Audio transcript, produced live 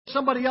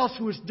somebody else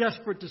who was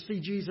desperate to see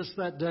Jesus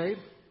that day.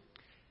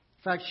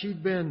 In fact,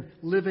 she'd been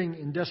living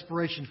in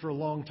desperation for a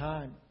long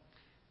time.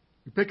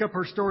 We pick up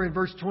her story in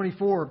verse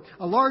 24.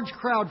 A large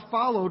crowd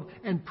followed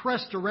and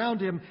pressed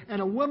around him, and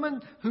a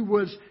woman who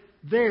was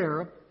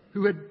there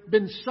who had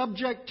been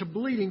subject to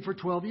bleeding for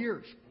 12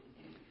 years.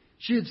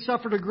 She had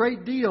suffered a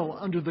great deal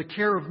under the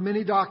care of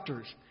many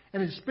doctors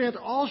and had spent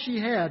all she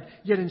had,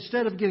 yet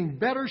instead of getting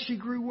better, she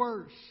grew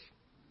worse.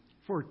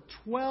 For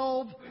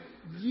 12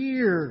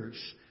 years,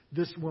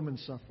 this woman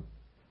suffered.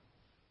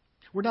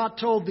 We're not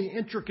told the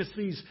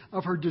intricacies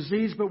of her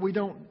disease, but we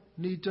don't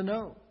need to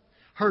know.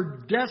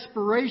 Her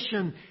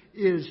desperation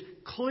is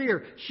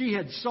clear. She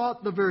had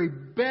sought the very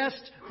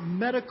best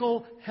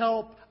medical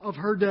help of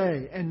her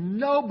day, and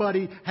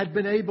nobody had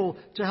been able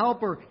to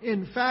help her.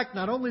 In fact,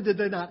 not only did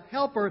they not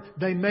help her,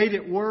 they made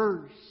it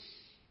worse.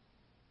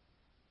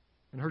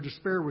 And her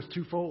despair was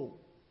twofold.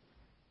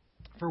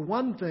 For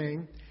one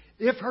thing,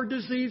 if her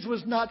disease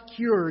was not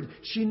cured,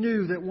 she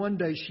knew that one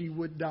day she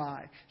would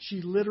die.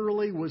 She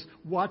literally was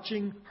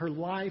watching her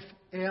life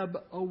ebb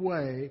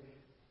away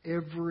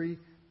every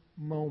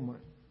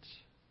moment.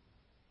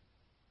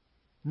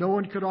 No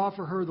one could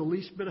offer her the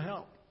least bit of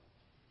help.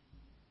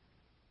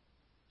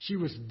 She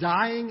was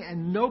dying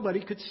and nobody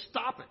could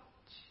stop it.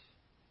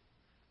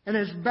 And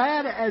as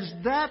bad as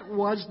that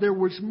was, there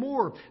was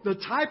more. The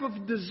type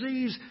of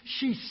disease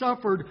she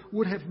suffered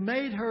would have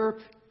made her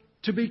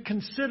to be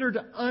considered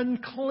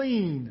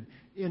unclean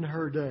in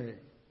her day.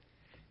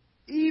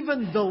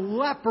 Even the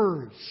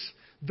lepers,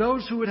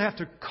 those who would have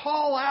to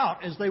call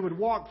out as they would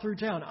walk through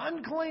town,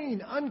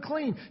 unclean,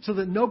 unclean, so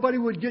that nobody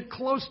would get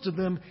close to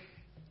them,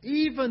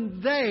 even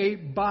they,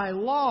 by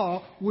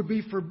law, would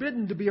be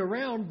forbidden to be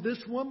around this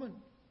woman.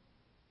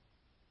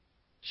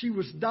 She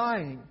was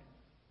dying,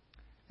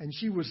 and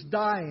she was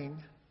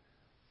dying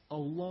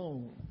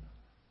alone.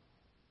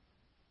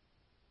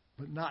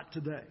 But not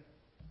today.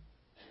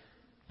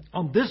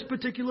 On this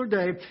particular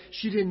day,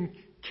 she didn't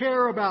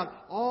care about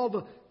all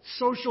the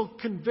social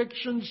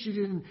convictions. She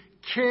didn't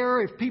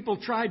care if people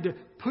tried to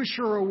push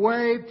her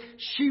away.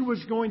 She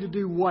was going to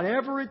do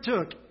whatever it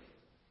took,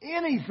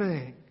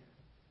 anything,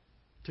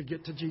 to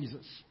get to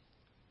Jesus.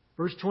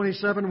 Verse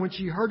 27, when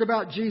she heard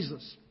about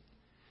Jesus,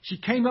 she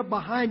came up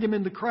behind him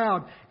in the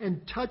crowd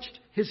and touched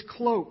his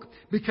cloak,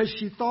 because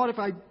she thought, if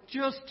I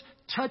just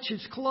touch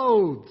his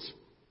clothes,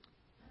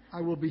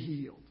 I will be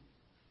healed.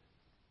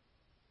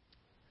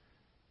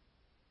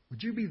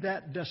 Would you be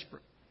that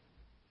desperate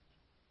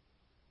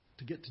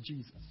to get to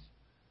Jesus?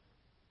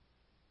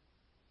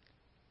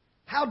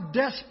 How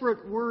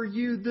desperate were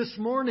you this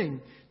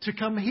morning to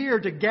come here,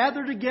 to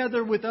gather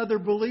together with other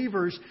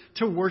believers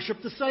to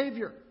worship the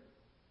Savior?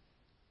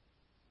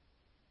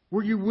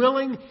 Were you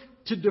willing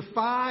to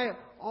defy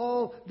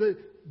all the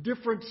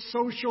different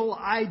social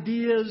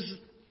ideas,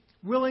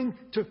 willing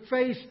to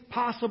face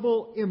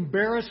possible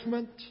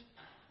embarrassment?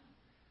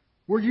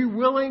 Were you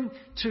willing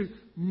to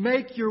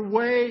make your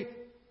way,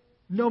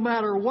 no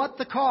matter what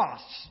the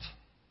cost,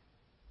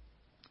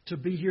 to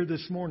be here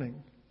this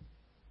morning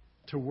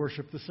to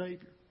worship the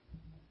Savior?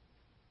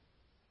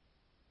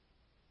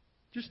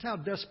 Just how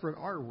desperate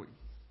are we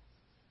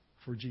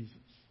for Jesus?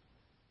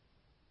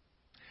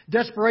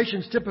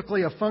 Desperation is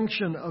typically a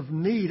function of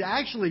need.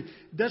 Actually,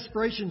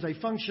 desperation is a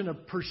function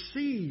of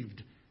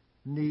perceived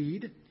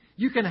need.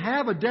 You can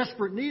have a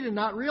desperate need and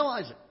not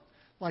realize it.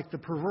 Like the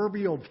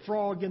proverbial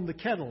frog in the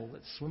kettle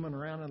that's swimming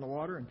around in the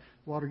water, and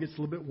the water gets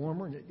a little bit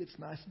warmer and it gets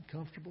nice and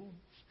comfortable.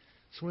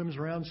 Swims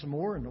around some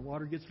more and the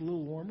water gets a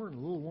little warmer and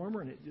a little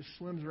warmer, and it just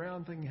swims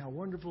around thinking how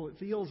wonderful it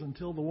feels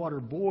until the water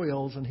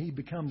boils and he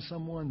becomes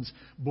someone's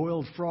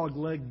boiled frog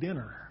leg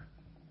dinner.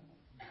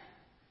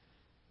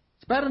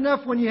 It's bad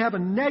enough when you have a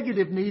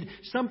negative need,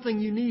 something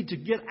you need to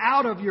get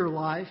out of your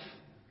life.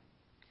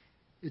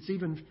 It's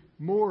even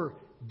more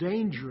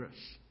dangerous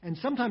and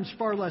sometimes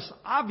far less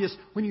obvious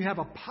when you have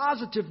a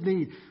positive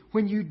need,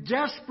 when you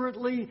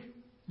desperately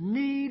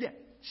need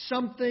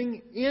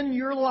something in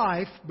your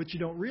life, but you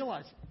don't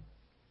realize it.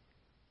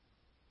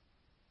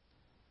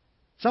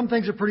 Some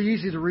things are pretty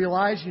easy to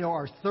realize.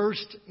 Our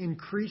thirst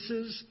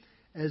increases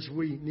as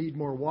we need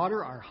more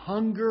water. Our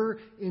hunger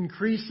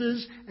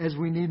increases as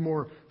we need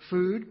more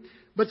food.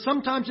 But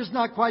sometimes it's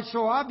not quite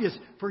so obvious.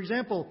 For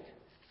example,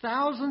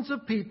 thousands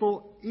of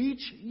people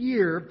each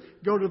year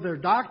go to their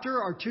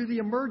doctor or to the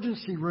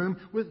emergency room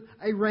with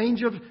a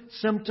range of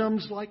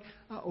symptoms like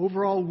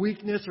overall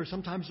weakness, or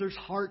sometimes there's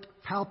heart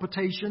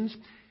palpitations.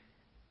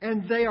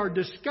 And they are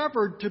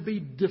discovered to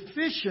be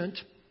deficient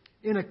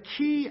in a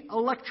key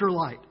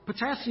electrolyte,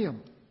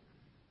 potassium.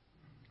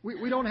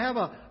 We don't have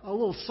a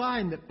little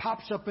sign that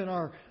pops up in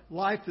our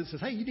life that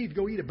says, hey, you need to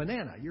go eat a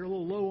banana. You're a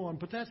little low on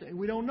potassium.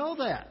 We don't know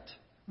that.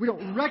 We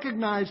don't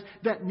recognize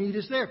that need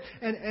is there.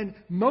 And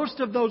most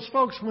of those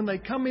folks, when they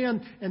come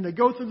in and they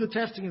go through the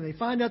testing and they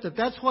find out that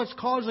that's what's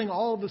causing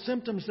all the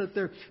symptoms that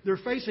they're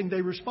facing,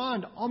 they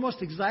respond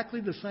almost exactly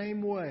the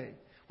same way.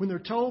 When they're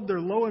told they're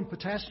low in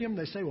potassium,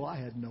 they say, well, I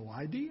had no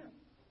idea.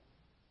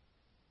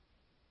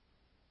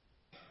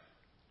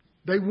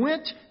 They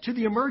went to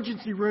the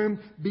emergency room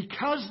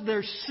because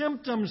their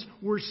symptoms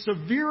were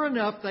severe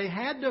enough they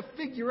had to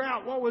figure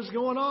out what was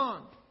going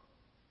on.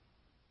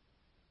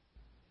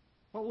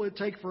 What will it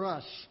take for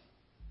us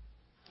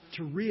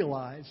to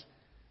realize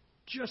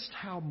just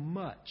how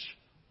much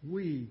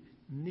we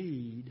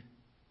need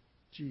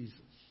Jesus?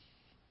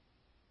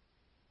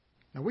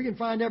 Now, we can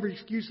find every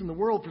excuse in the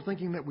world for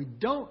thinking that we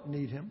don't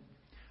need Him.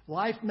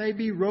 Life may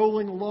be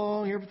rolling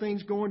along,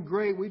 everything's going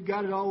great, we've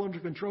got it all under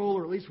control,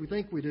 or at least we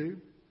think we do.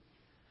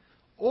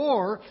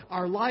 Or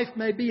our life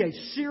may be a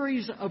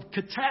series of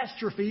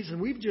catastrophes and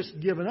we've just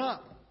given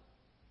up.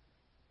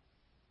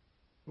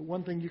 But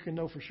one thing you can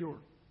know for sure.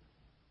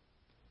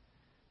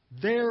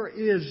 There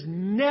is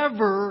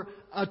never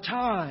a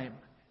time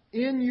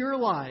in your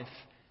life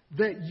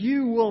that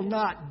you will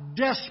not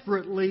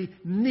desperately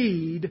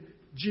need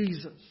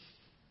Jesus.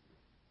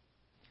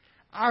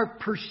 Our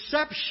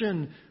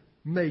perception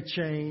may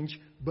change,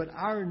 but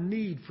our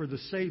need for the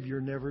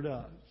Savior never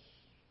does.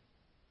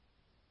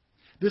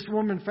 This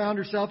woman found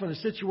herself in a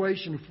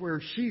situation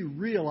where she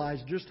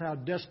realized just how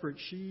desperate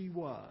she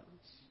was.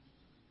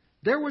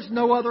 There was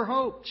no other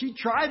hope. She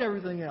tried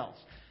everything else.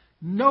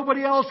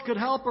 Nobody else could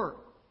help her.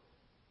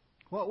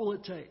 What will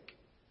it take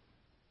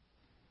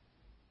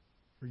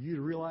for you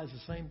to realize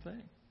the same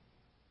thing?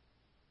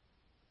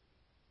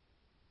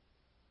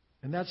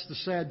 And that's the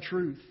sad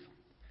truth.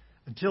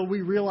 Until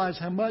we realize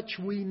how much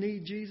we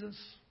need Jesus,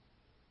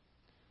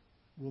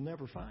 we'll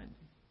never find Him.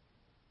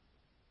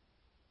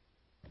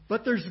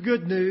 But there's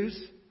good news.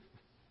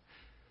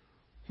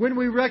 When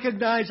we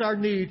recognize our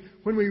need,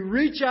 when we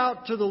reach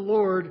out to the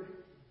Lord,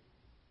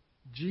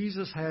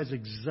 Jesus has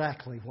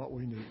exactly what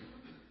we need.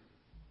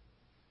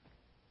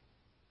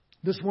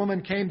 This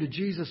woman came to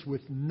Jesus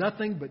with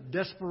nothing but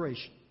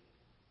desperation.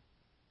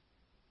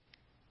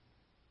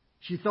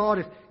 She thought,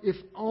 if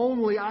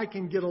only I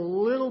can get a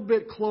little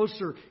bit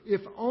closer,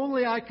 if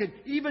only I could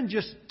even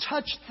just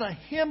touch the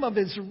hem of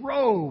His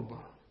robe.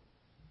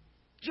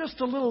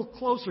 Just a little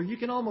closer. You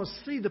can almost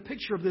see the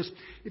picture of this.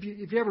 If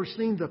you've ever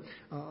seen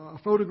a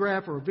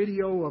photograph or a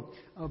video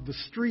of the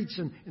streets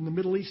in the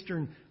Middle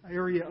Eastern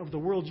area of the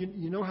world,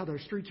 you know how their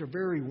streets are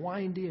very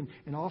windy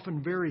and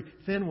often very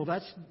thin. Well,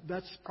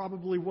 that's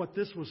probably what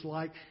this was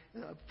like.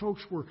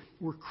 Folks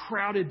were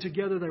crowded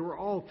together. They were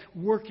all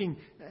working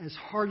as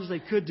hard as they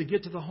could to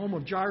get to the home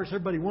of Jairus.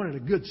 Everybody wanted a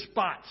good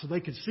spot so they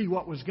could see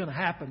what was going to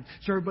happen.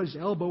 So everybody's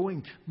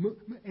elbowing.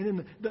 And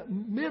in the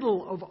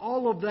middle of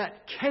all of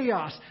that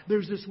chaos,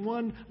 there's this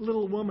one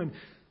little woman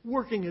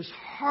working as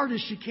hard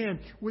as she can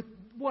with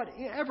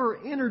whatever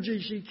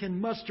energy she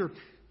can muster,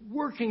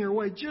 working her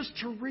way just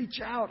to reach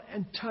out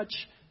and touch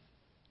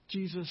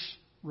Jesus'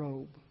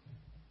 robe.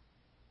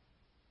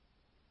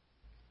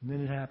 And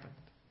then it happened.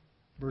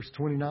 Verse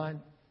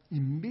 29,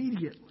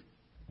 immediately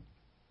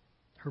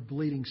her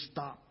bleeding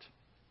stopped.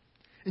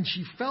 And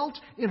she felt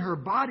in her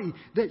body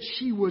that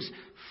she was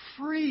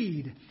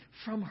freed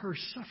from her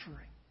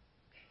suffering.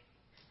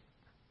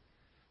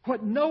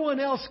 What no one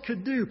else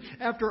could do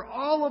after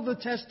all of the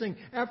testing,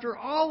 after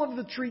all of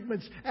the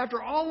treatments,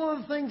 after all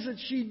of the things that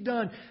she'd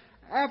done,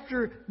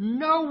 after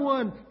no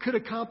one could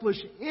accomplish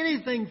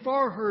anything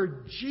for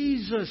her,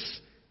 Jesus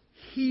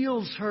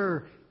heals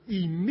her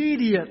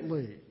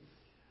immediately.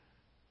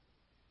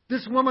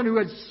 This woman who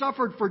had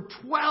suffered for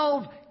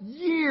 12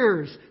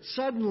 years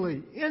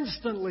suddenly,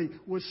 instantly,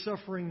 was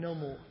suffering no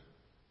more.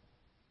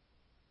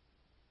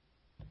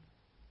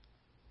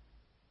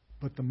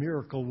 But the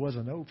miracle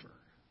wasn't over.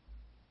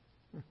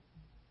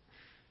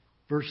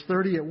 Verse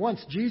 30, at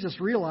once Jesus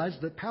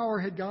realized that power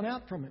had gone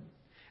out from Him.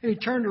 And He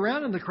turned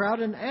around in the crowd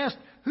and asked,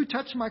 "Who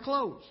touched my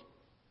clothes?"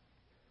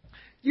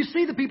 "You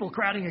see the people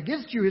crowding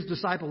against you," His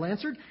disciple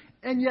answered,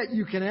 "and yet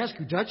you can ask,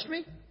 'Who touched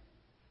me?'"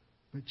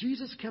 But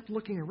Jesus kept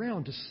looking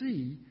around to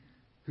see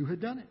who had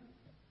done it.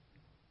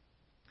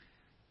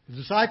 The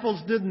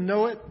disciples didn't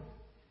know it.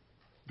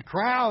 The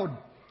crowd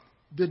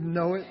didn't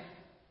know it.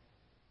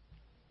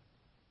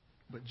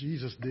 But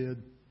Jesus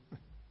did.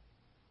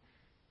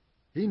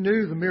 He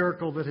knew the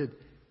miracle that had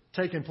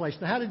taken place.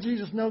 Now, how did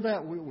Jesus know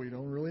that? We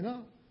don't really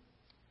know.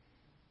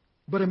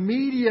 But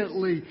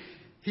immediately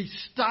He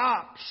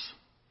stops.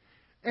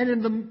 And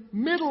in the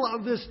middle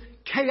of this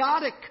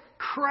chaotic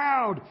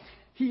crowd,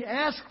 He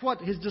asked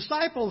what His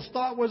disciples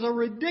thought was a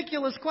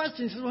ridiculous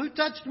question. He says, "Well, who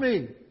touched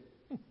me?"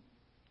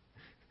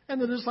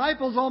 And the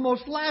disciples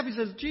almost laugh. He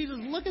says, "Jesus,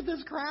 look at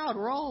this crowd.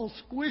 We're all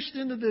squished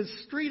into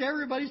this street.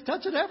 Everybody's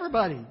touching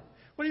everybody.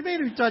 What do you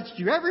mean who touched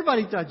you?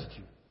 Everybody touched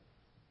you."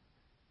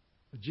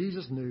 But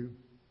Jesus knew.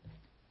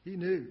 He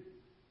knew.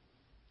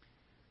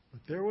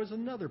 But there was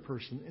another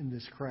person in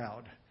this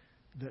crowd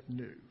that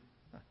knew.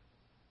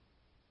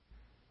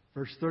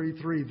 Verse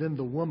 33, then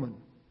the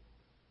woman,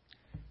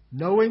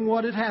 knowing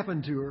what had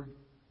happened to her,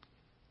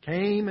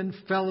 came and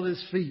fell at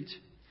His feet,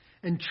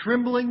 and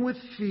trembling with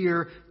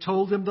fear,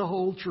 told Him the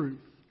whole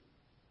truth.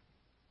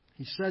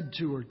 He said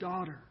to her,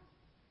 "Daughter,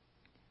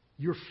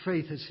 your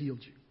faith has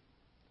healed you.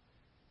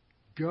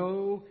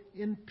 Go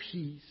in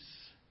peace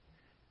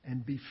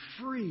and be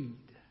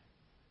freed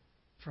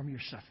from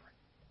your suffering."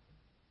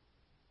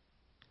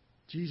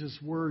 Jesus'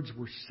 words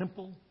were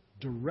simple,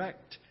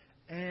 direct,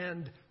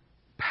 and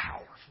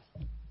powerful.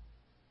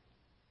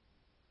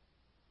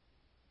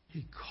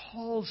 He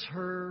calls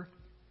her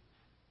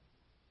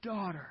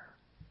daughter.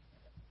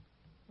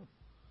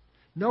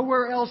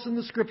 Nowhere else in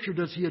the Scripture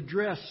does he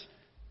address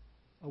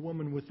a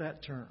woman with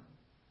that term.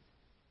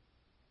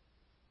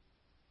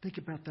 Think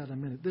about that a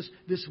minute.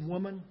 This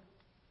woman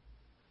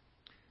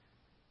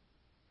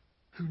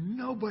who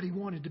nobody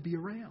wanted to be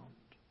around.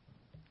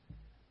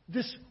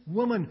 This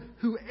woman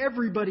who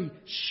everybody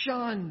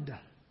shunned.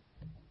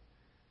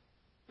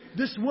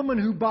 This woman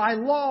who by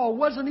law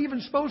wasn't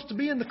even supposed to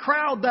be in the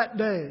crowd that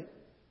day.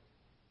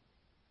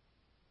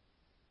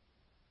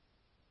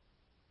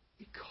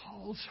 He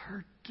calls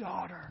her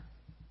daughter.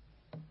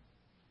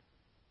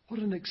 What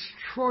an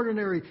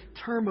extraordinary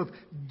term of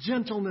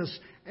gentleness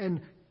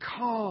and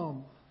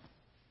calm.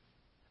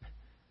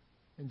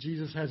 And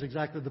Jesus has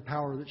exactly the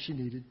power that she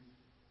needed.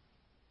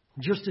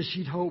 Just as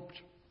she'd hoped.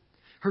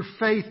 Her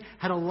faith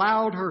had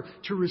allowed her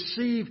to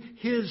receive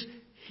His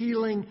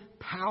healing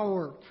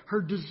power.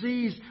 Her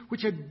disease,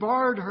 which had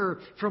barred her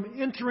from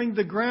entering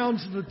the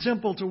grounds of the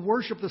temple to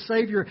worship the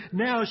Savior,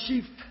 now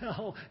she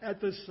fell at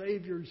the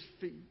Savior's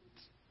feet.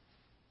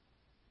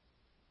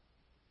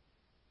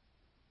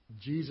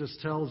 Jesus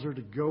tells her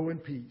to go in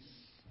peace.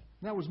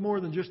 That was more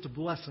than just a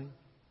blessing.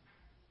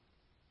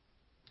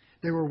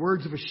 They were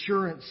words of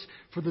assurance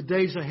for the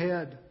days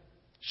ahead.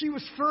 She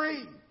was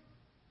free.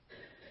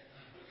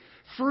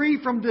 Free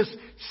from this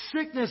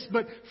sickness,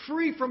 but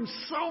free from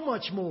so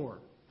much more.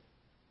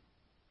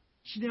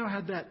 She now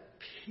had that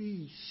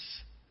peace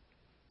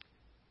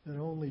that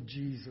only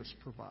Jesus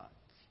provides.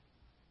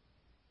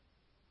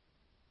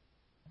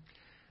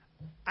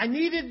 I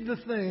needed the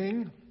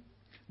thing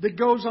that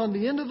goes on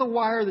the end of the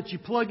wire that you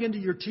plug into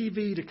your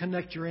TV to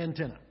connect your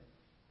antenna.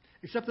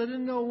 Except I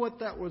didn't know what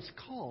that was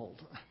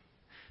called.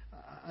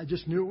 I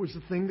just knew it was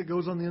the thing that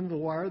goes on the end of the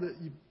wire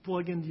that you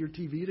plug into your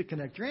TV to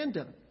connect your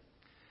antenna.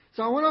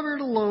 So I went over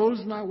to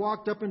Lowe's and I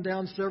walked up and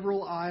down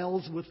several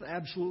aisles with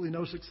absolutely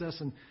no success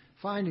in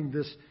finding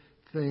this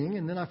thing.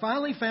 And then I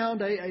finally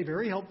found a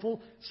very helpful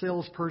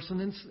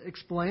salesperson and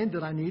explained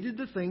that I needed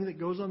the thing that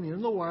goes on the end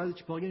of the wire that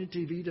you plug in your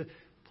TV to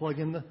plug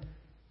in the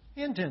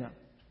antenna.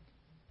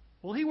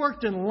 Well, he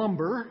worked in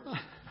lumber,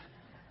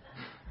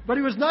 but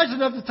he was nice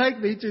enough to take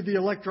me to the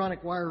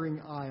electronic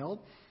wiring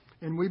aisle.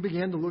 And we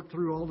began to look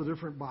through all the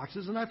different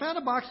boxes. And I found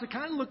a box that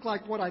kind of looked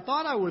like what I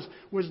thought I was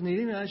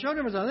needing. And I showed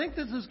him, I think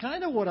this is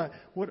kind of what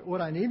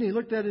I need. And he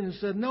looked at it and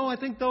said, no, I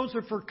think those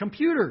are for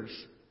computers.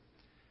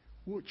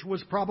 Which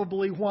was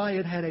probably why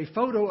it had a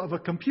photo of a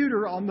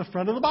computer on the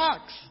front of the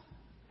box.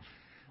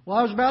 Well,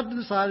 I was about to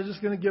decide I was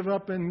just going to give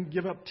up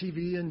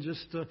TV and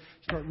just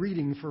start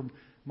reading for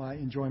my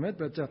enjoyment.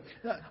 But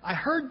I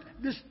heard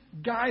this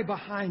guy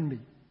behind me.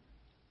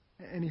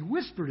 And he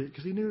whispered it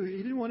because he knew he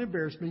didn't want to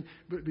embarrass me,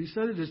 but he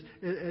said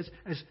it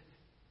as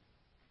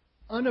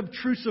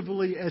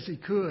unobtrusively as he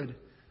could.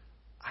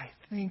 I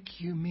think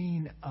you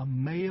mean a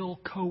male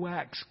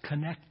coax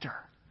connector.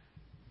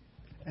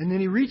 And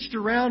then he reached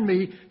around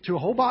me to a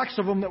whole box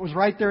of them that was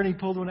right there, and he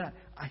pulled one out.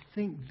 I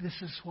think this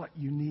is what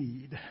you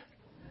need.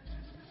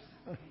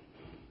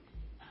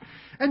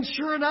 And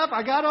sure enough,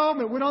 I got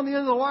home, it went on the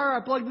end of the wire, I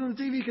plugged in the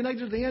TV,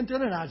 connected to the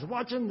antenna, and I was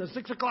watching the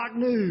 6 o'clock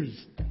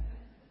news.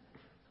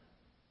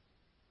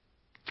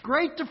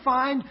 Great to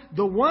find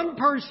the one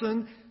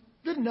person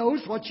that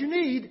knows what you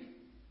need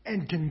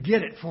and can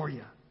get it for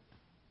you.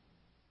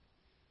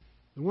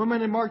 The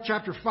woman in Mark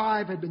chapter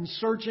 5 had been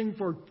searching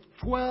for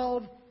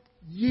 12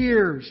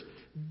 years,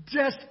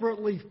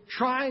 desperately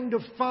trying to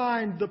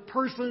find the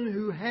person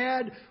who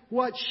had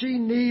what she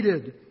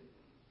needed,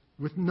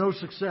 with no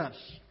success.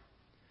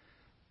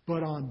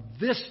 But on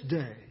this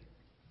day,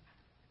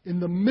 in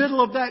the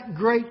middle of that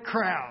great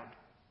crowd,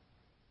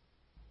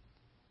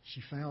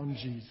 she found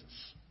Jesus.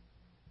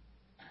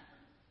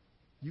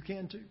 You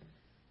can too.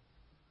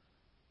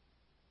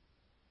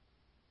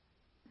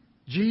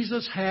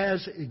 Jesus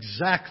has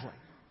exactly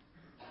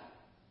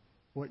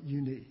what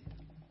you need.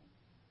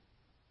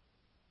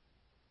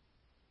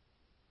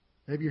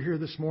 Maybe you're here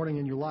this morning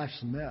and your life's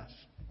a mess.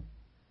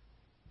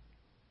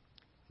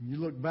 And you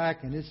look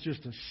back and it's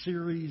just a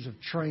series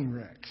of train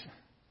wrecks.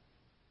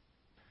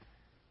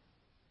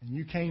 And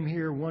you came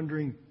here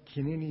wondering,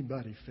 can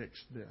anybody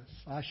fix this?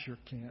 I sure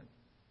can't.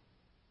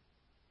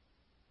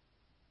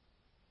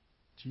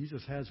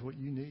 Jesus has what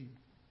you need.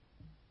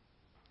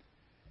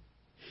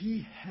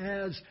 He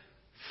has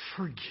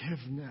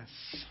forgiveness.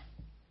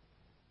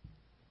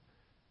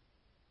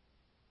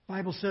 The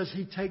Bible says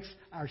He takes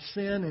our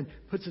sin and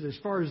puts it as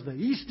far as the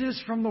east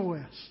is from the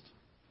west.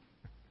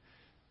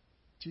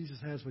 Jesus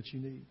has what you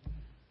need.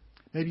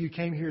 Maybe you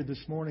came here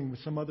this morning with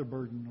some other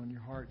burden on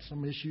your heart,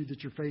 some issue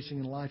that you're facing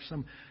in life,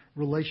 some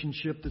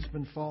relationship that's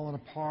been falling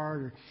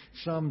apart, or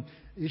some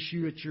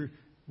issue at your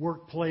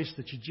workplace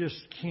that you just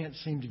can't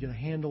seem to get a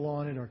handle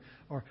on it,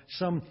 or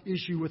some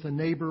issue with a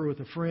neighbor or with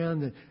a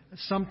friend that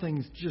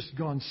something's just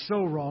gone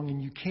so wrong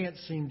and you can't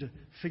seem to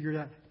figure it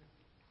out.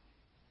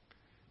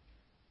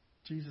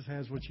 Jesus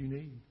has what you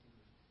need.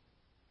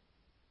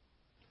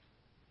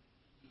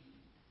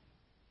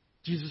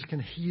 Jesus can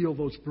heal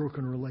those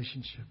broken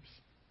relationships.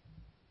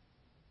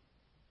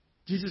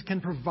 Jesus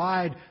can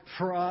provide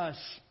for us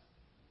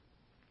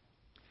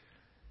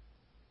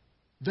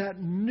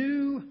that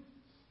new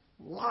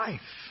life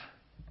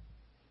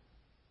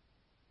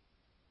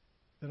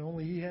that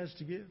only He has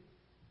to give.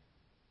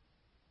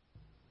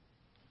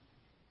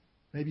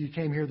 Maybe you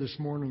came here this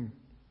morning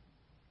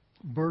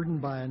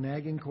burdened by a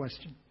nagging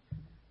question.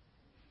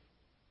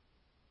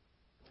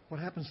 What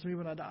happens to me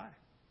when I die?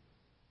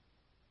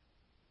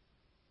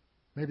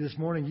 Maybe this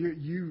morning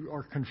you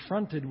are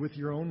confronted with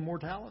your own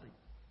mortality.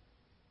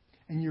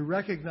 And you're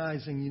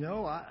recognizing,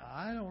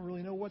 I don't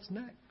really know what's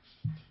next.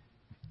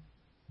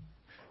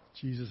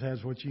 Jesus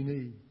has what you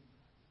need.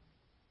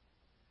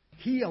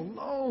 He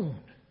alone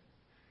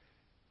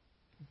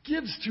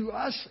gives to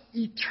us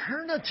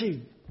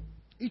eternity,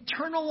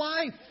 eternal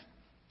life,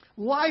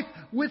 life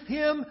with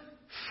Him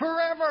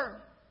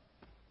forever.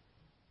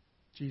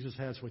 Jesus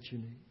has what you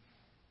need.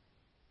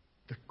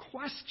 The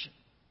question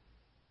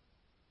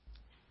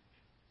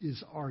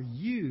is, are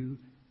you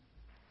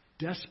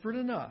desperate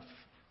enough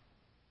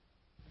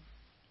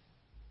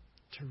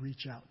to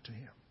reach out to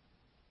Him?